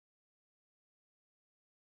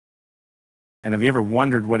And have you ever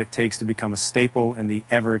wondered what it takes to become a staple in the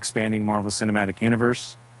ever-expanding Marvel Cinematic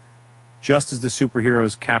Universe? Just as the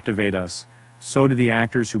superheroes captivate us, so do the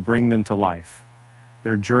actors who bring them to life.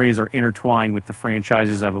 Their journeys are intertwined with the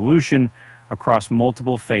franchise's evolution across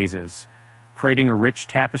multiple phases, creating a rich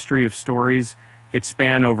tapestry of stories that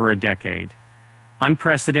span over a decade.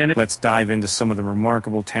 Unprecedented. Let's dive into some of the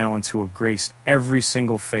remarkable talents who have graced every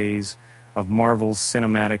single phase of Marvel's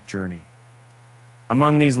cinematic journey.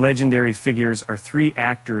 Among these legendary figures are three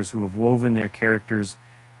actors who have woven their characters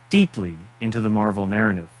deeply into the Marvel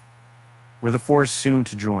narrative. We're the force soon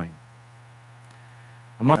to join.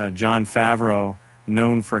 Jon Favreau,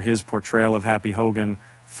 known for his portrayal of Happy Hogan,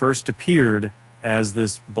 first appeared as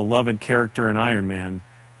this beloved character in Iron Man,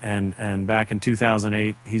 and back in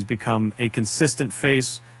 2008, he's become a consistent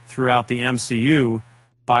face throughout the MCU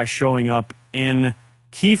by showing up in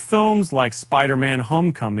key films like Spider-Man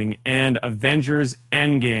Homecoming and Avengers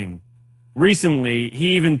Endgame. Recently,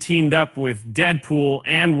 he even teamed up with Deadpool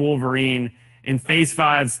and Wolverine in Phase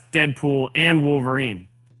 5's Deadpool and Wolverine.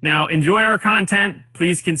 Now, enjoy our content.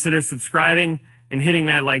 Please consider subscribing and hitting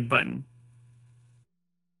that like button.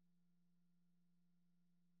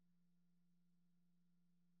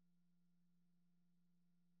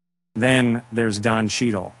 Then there's Don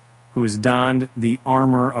Cheadle, who has donned the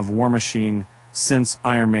armor of War Machine since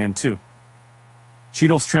Iron Man 2.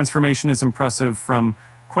 Cheadle's transformation is impressive, from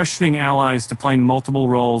questioning allies to playing multiple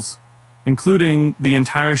roles, including the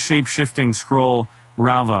entire shape-shifting Skrull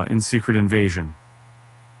Rava in Secret Invasion.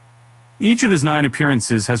 Each of his 9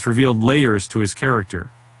 appearances has revealed layers to his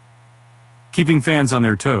character, keeping fans on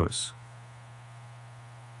their toes.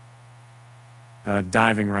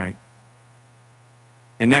 Diving right.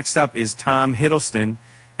 And next up is Tom Hiddleston,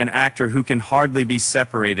 an actor who can hardly be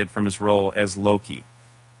separated from his role as Loki.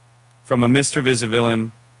 From a mischievous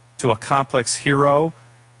villain to a complex hero,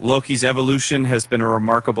 Loki's evolution has been a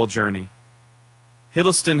remarkable journey.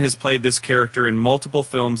 Hiddleston has played this character in multiple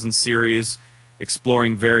films and series,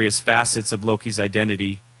 exploring various facets of Loki's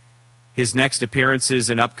identity. His next appearances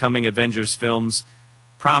in upcoming Avengers films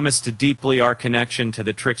promise to deeply our connection to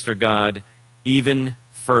the trickster god even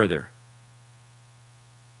further.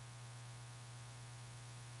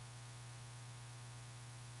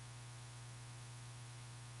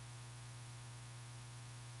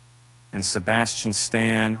 And Sebastian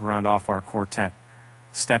Stan round off our quartet,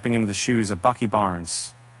 stepping into the shoes of Bucky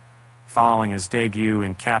Barnes. Following his debut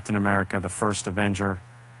in Captain America: The First Avenger,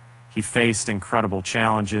 he faced incredible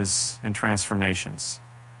challenges and transformations.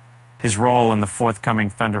 His role in the forthcoming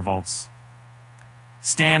Thunderbolts.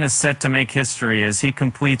 Stan is set to make history as he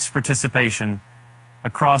completes participation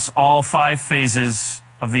across all 5 phases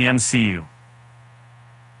of the MCU.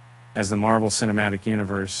 As the Marvel Cinematic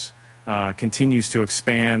Universe continues to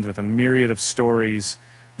expand with a myriad of stories,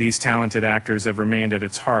 these talented actors have remained at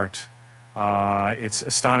its heart. It's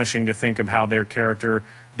astonishing to think of how their character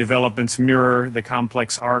developments mirror the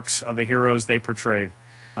complex arcs of the heroes they portray.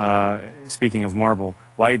 Speaking of Marvel,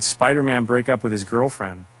 why did Spider-Man break up with his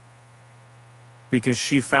girlfriend? Because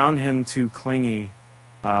she found him too clingy.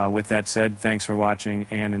 With that said, thanks for watching,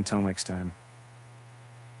 and until next time.